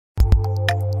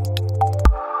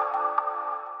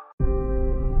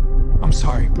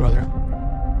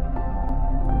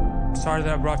sorry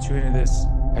that I brought you into this.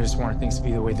 I just wanted things to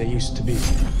be the way they used to be.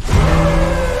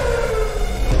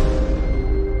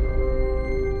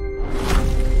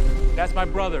 That's my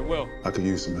brother, Will. I could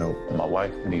use some help. My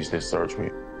wife needs this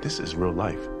surgery. This is real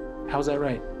life. How's that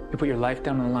right? You put your life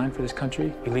down on the line for this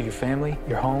country? You leave your family,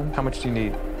 your home? How much do you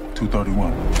need?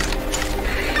 231.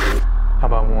 How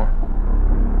about more?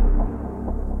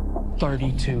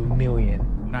 32 million.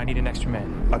 I need an extra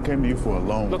man. I came to you for a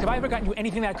loan. Look, have I ever gotten you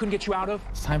anything that I couldn't get you out of?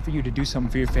 It's time for you to do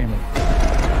something for your family.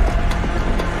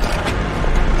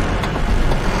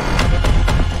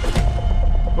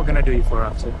 What can I do you for,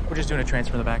 officer? We're just doing a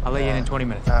transfer in the back. I'll lay you in 20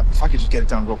 minutes. If I could just get it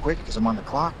done real quick, because I'm on the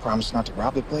clock. Promise not to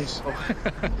rob the place.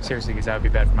 Seriously, because that would be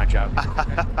bad for my job.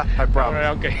 I promise. All right,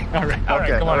 okay. All right,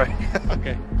 come on. all right.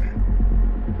 Okay.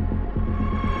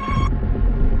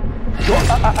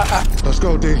 Let's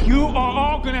go, D. You are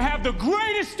all gonna have the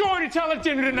greatest story to tell at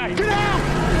dinner tonight. Get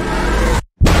out!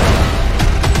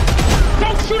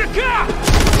 Don't shoot a cop!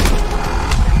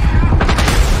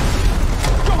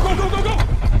 Go!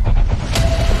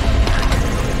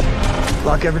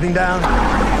 Lock everything down.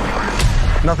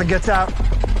 Nothing gets out.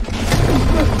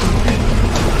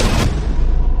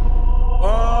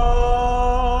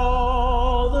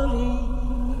 All the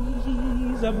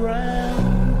leaves are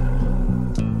brown.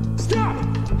 Stop!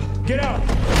 Get out!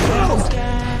 The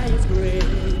sky is gray.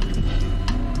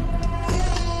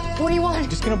 What do you want?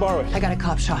 Just gonna borrow it. I got a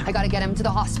cop shot. I gotta get him to the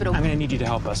hospital. I'm gonna need you to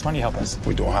help us. Why don't you help us?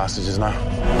 We doing hostages now.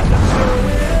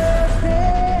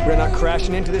 We're not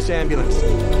crashing into this ambulance.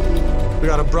 We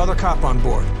got a brother cop on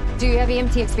board. Do you have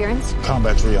EMT experience?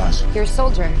 Combat triage. You're a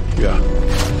soldier. Yeah.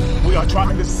 We are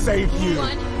trying to save you. 1,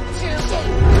 2,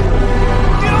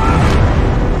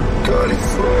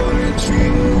 California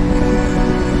dream.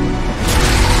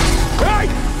 Hey!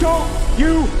 Don't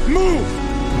you move!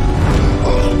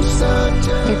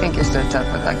 You think you're so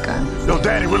tough with that gun? Yo,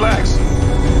 Daddy, relax.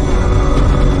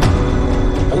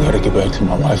 I gotta get back to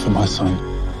my wife and my son.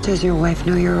 Does your wife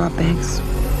know you're Rob Banks?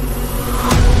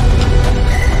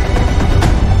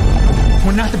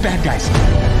 We're not the bad guys.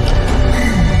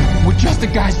 We're just the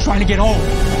guys trying to get home.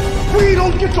 We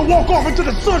don't get to walk off into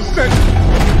the sunset.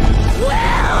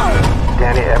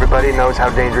 Danny, everybody knows how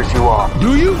dangerous you are.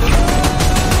 Do you?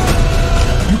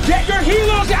 You get your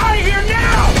helos out of here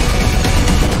now!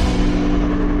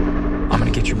 I'm gonna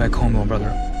get you back home, little brother.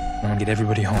 I'm gonna get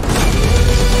everybody home.